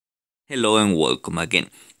Hello and welcome again.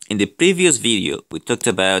 In the previous video, we talked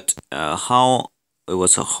about how it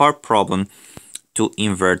was a hard problem to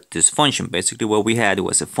invert this function. Basically, what we had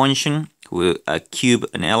was a function with a cube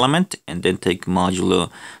an element and then take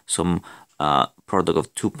modulo some product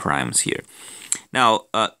of two primes here. Now,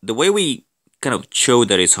 the way we kind of show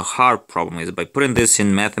that it's a hard problem is by putting this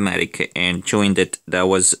in mathematics and showing that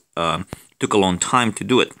was took a long time to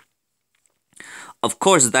do it. Of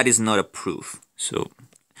course, that is not a proof.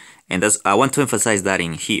 And I want to emphasize that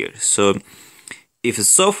in here. So if a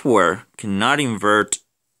software cannot invert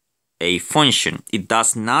a function, it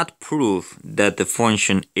does not prove that the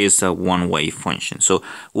function is a one-way function. So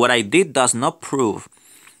what I did does not prove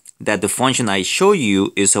that the function I show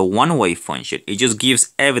you is a one-way function. It just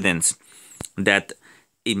gives evidence that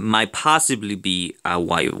it might possibly be a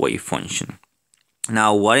y-way function.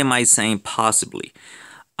 Now, what am I saying possibly?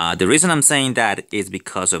 The reason I'm saying that is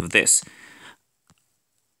because of this.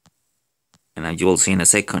 And you will see in a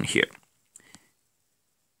second here.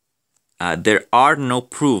 There are no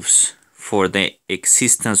proofs for the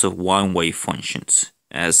existence of one-way functions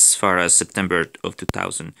as far as September of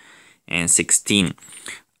 2016.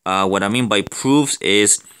 What I mean by proofs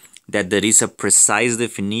is that there is a precise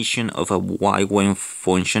definition of a y-way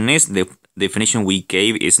function. The definition we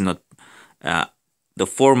gave is not the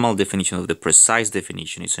formal definition of the precise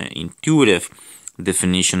definition. It's an intuitive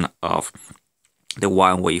definition of the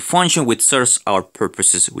one-way function, which serves our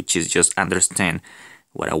purposes, which is just understand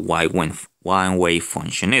what a one-way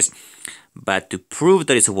function is. But to prove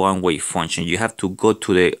that it's a one-way function, you have to go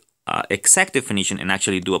to the exact definition and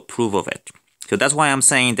actually do a proof of it. So that's why I'm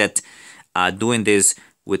saying that doing this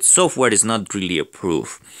with software is not really a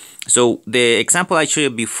proof. So the example I showed you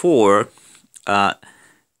before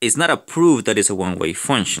is not a proof that it's a one-way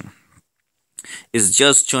function. It's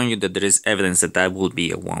just showing you that there is evidence that that will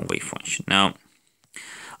be a one-way function. Now,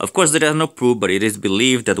 of course, there is no proof, but it is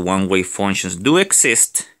believed that one-way functions do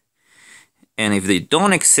exist. And if they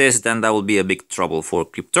don't exist, then that will be a big trouble for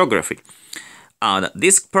cryptography.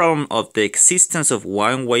 This problem of the existence of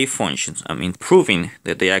one-way functions, proving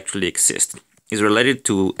that they actually exist, is related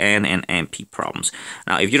to N and NP problems.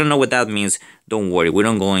 Now, if you don't know what that means, don't worry, we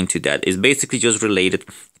don't go into that. It's basically just related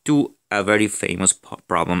to a very famous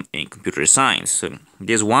problem in computer science. So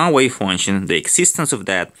this one-way function, the existence of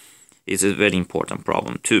that, is a very important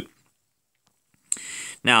problem too.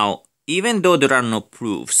 Now, even though there are no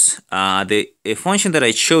proofs, the function that I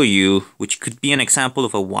show you, which could be an example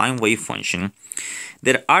of a one-way function,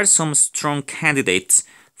 there are some strong candidates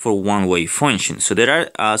for one-way functions. So there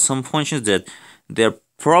are some functions that there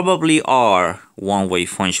probably are one-way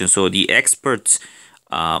functions. So the experts,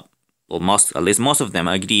 at least most of them,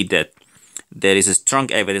 agree that there is a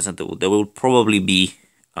strong evidence that there will probably be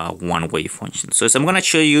one-way function. So I'm going to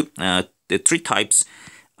show you the three types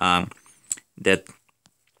that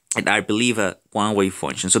I believe are one-way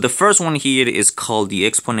function. So the first one here is called the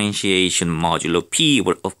exponentiation modulo p,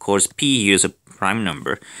 where of course p here is a prime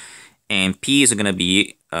number, and p is going to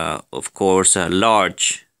be of course a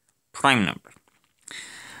large prime number.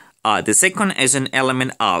 The second is an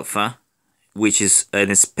element alpha, which is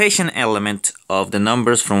an special element of the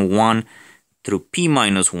numbers from 1 through p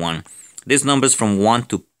minus 1. These numbers from 1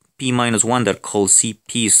 to p minus 1, they're called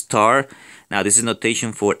CP star. Now, this is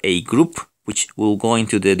notation for a group, which we'll go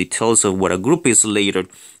into the details of what a group is later.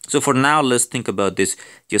 So for now, let's think about this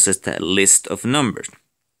just as a list of numbers.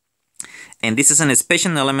 And this is an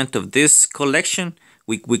special element of this collection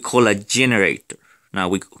we call a generator. Now,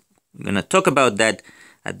 we're going to talk about that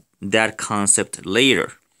concept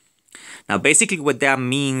later. Now, basically what that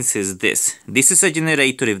means is this. This is a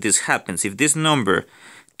generator if this happens. If this number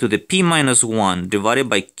to the p minus 1 divided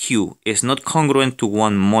by q is not congruent to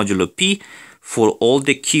 1 modulo p for all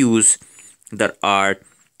the q's that are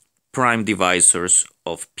prime divisors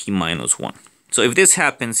of p minus 1. So if this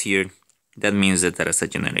happens here, that means that there is a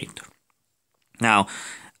generator. Now,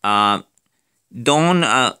 don't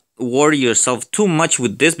worry yourself too much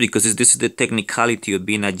with this, because this is the technicality of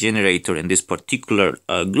being a generator in this particular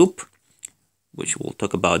group, which we'll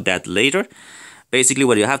talk about that later. Basically,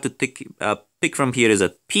 what you have to pick from here is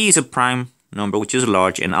that p is a prime number, which is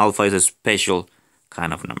large, and alpha is a special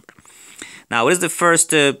kind of number. Now, what is the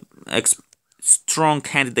first strong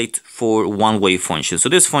candidate for one-way function? So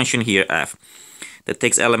this function here, f, that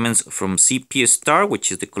takes elements from CP star,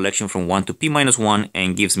 which is the collection from 1 to p minus 1,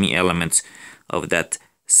 and gives me elements of that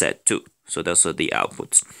set too. So those are the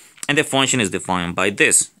outputs. And the function is defined by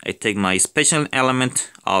this. I take my special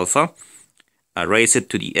element alpha, I raise it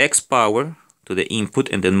to the x power, to the input,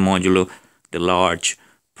 and then modulo the large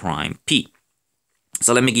prime p.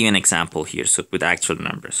 So let me give you an example here. So with actual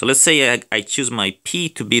numbers. So let's say I choose my P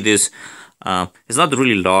to be this. It's not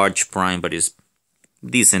really large prime, but it's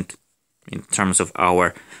decent in terms of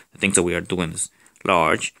the things that we are doing is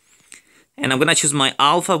large. And I'm gonna choose my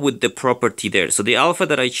alpha with the property there. So the alpha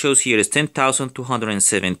that I chose here is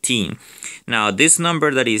 10,217. Now this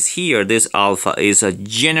number that is here, this alpha, is a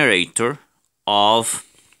generator of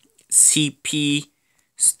CP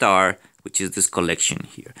star, which is this collection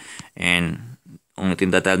here. And only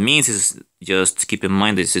thing that means is, just keep in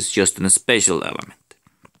mind, this is just a special element.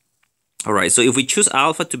 All right, so if we choose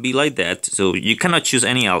alpha to be like that, so you cannot choose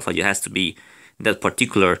any alpha, it has to be that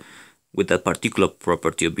particular, with that particular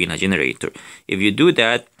property of being a generator. If you do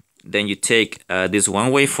that, then you take this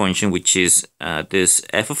one-way function, which is this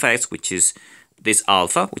f of x, which is this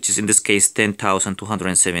alpha, which is in this case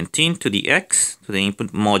 10,217 to the x, to the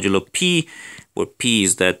input modulo p, where p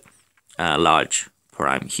is that large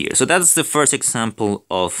prime here. So that's the first example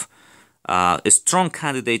of a strong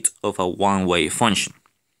candidate of a one-way function,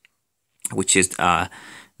 which is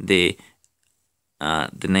the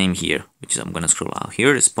name here, which is, I'm going to scroll out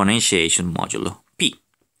here, exponentiation modulo p.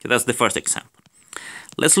 So that's the first example.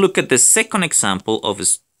 Let's look at the second example of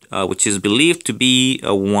which is believed to be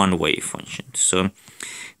a one-way function. So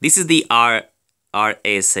this is the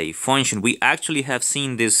Rsa function. We actually have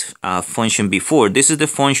seen this function before. This is the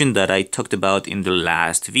function that I talked about in the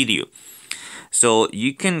last video. So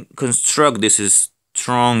you can construct this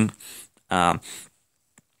strong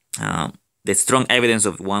the strong evidence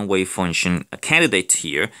of one-way function candidate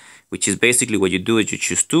here, which is basically what you do is you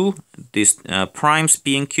choose these primes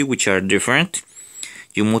p and q, which are different.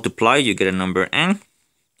 You multiply, you get a number n,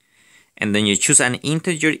 and then you choose an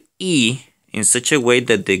integer e in such a way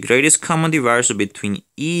that the greatest common divisor between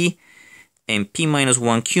e and p minus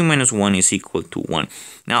 1, q minus 1 is equal to 1.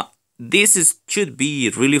 Now, this should be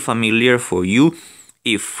really familiar for you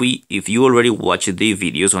if you already watched the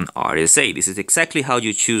videos on RSA. This is exactly how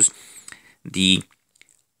you choose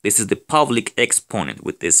this is the public exponent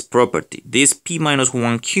with this property. This p minus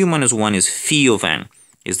 1, q minus 1 is phi of n,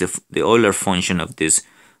 is the Euler function of this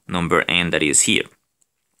number n that is here.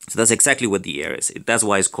 So that's exactly what the RSA, that's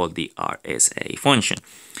why it's called the RSA function.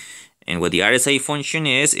 And what the RSA function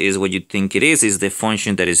is what you think it is the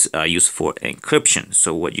function that is used for encryption.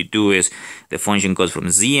 So what you do is the function goes from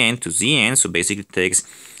Zn to Zn, so basically it takes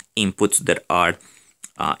inputs that are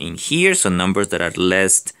in here, so numbers that are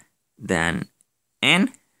less than n,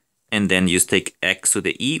 and then you just take x to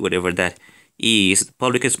the e, whatever that e is, the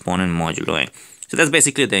public exponent modulo n. So that's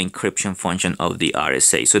basically the encryption function of the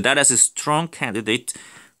RSA. So that is a strong candidate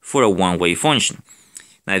for a one-way function.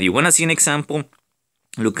 Now, if you want to see an example,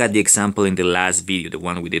 look at the example in the last video, the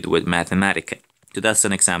one we did with Mathematica. So that's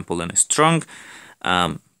an example and a strong,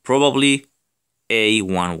 probably a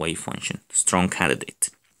one-way function, strong candidate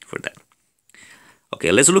for that.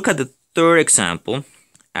 Okay, let's look at the third example.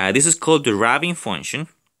 This is called the Rabin function.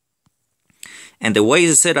 And the way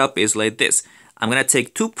it's set up is like this. I'm going to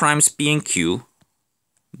take two primes p and q,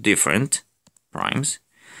 different primes,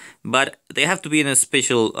 but they have to be in a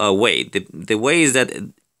special way. The way is that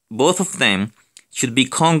both of them should be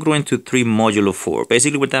congruent to 3 modulo 4.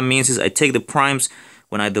 Basically what that means is I take the primes,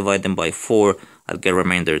 when I divide them by 4, I'll get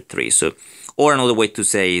remainder 3. So, or another way to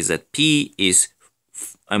say is that p is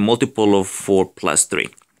a multiple of 4 plus 3.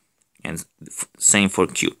 And same for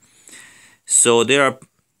q. So they are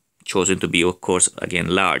chosen to be, of course, again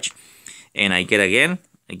large. And I get again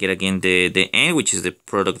the n, which is the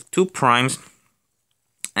product of 2 primes.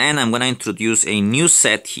 And I'm going to introduce a new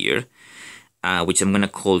set here, which I'm going to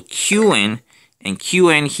call Qn. And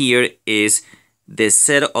Qn here is the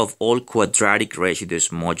set of all quadratic residues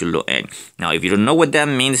modulo n. Now, if you don't know what that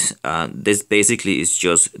means, this basically is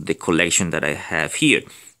just the collection that I have here.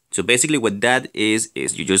 So basically what that is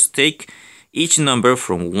you just take each number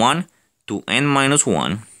from 1 to n minus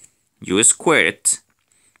 1, you square it,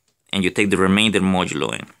 and you take the remainder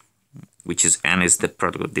modulo n, which is n is the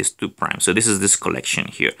product of these 2 primes. So this is this collection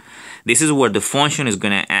here. This is where the function is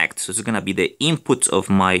going to act. So it's going to be the inputs of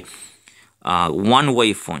my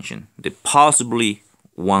one-way function, the possibly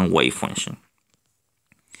one-way function.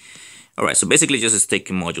 Alright, so basically just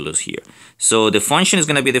taking modulus here. So the function is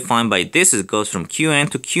going to be defined by this. It goes from Qn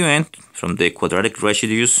to Qn, from the quadratic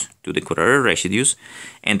residues to the quadratic residues,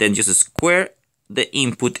 and then just square the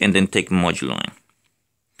input and then take modulo n.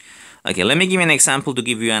 Okay, let me give you an example to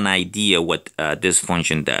give you an idea what this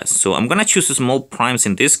function does. So I'm going to choose small primes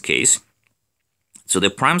in this case. So the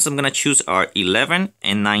primes I'm going to choose are 11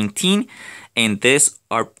 and 19, and these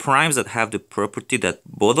are primes that have the property that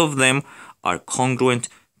both of them are congruent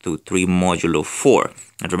to 3 modulo 4.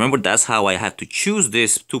 And remember, that's how I have to choose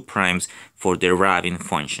these 2 primes for the Rabin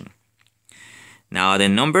function. Now the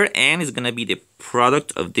number n is going to be the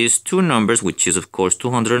product of these 2 numbers, which is of course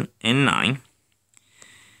 209.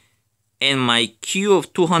 And my q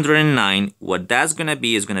of 209, what that's going to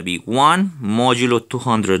be is going to be 1 modulo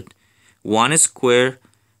 200, 1 square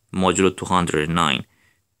modulo 209,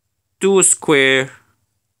 2 square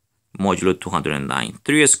modulo 209,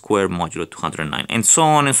 3 square modulo 209, and so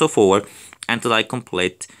on and so forth until I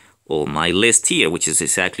complete all my list here, which is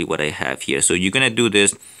exactly what I have here. So you're going to do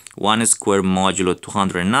this 1 square modulo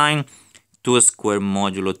 209, 2 square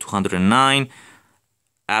modulo 209,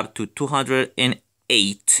 up to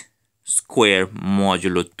 208 square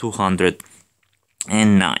modulo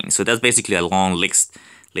 209. So that's basically a long list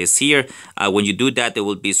here. When you do that, there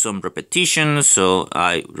will be some repetitions. So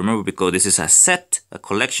I remember, because this is a set, a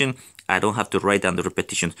collection, I don't have to write down the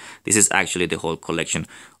repetitions. This is actually the whole collection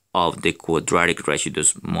of the quadratic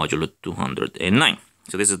residues modulo 209.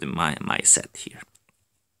 So this is my set here.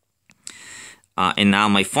 And now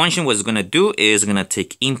my function, what it's going to do is going to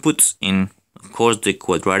take inputs in, of course, the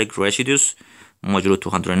quadratic residues modulo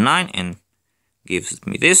 209 and gives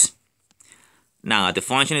me this. Now the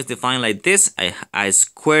function is defined like this. I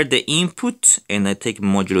square the input and I take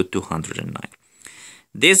modulo 209.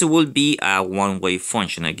 This will be a one-way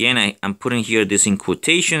function. Again, I'm putting here this in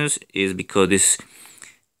quotations is because this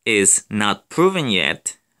is not proven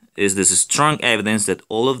yet. This is strong evidence that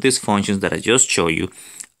all of these functions that I just showed you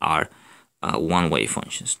are one-way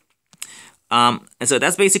functions. And so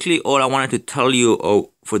that's basically all I wanted to tell you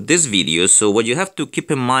for this video. So what you have to keep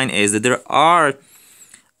in mind is that there are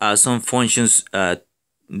some functions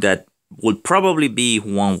that will probably be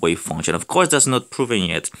one-way function. Of course, that's not proven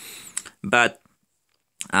yet, but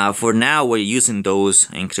for now we're using those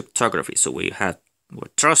in cryptography. So we're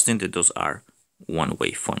trusting that those are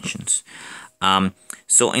one-way functions.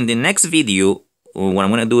 So in the next video, what I'm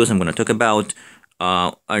going to do is I'm going to talk about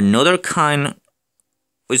another kind.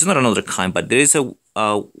 It's not another kind, but there is a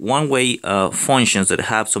one-way functions that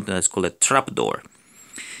have something that's called a trapdoor.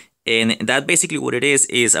 And that basically what it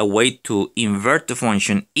is a way to invert the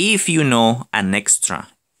function if you know an extra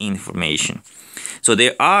information. So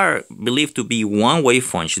they are believed to be one-way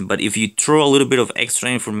function, but if you throw a little bit of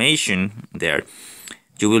extra information there,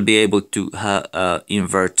 you will be able to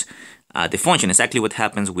invert the function. Exactly what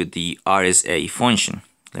happens with the Rsa function.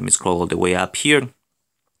 Let me scroll all the way up here.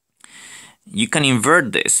 You can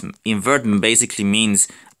invert this. Invert basically means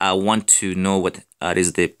I want to know what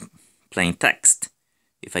is the plain text,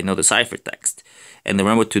 if I know the ciphertext. And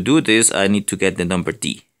remember, to do this, I need to get the number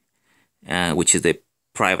D, which is the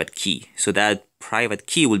private key. So that private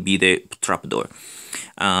key will be the trapdoor.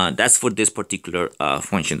 That's for this particular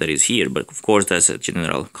function that is here, but of course that's a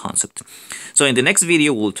general concept. So in the next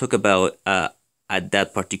video, we'll talk about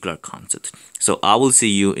that particular concept. So I will see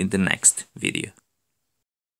you in the next video.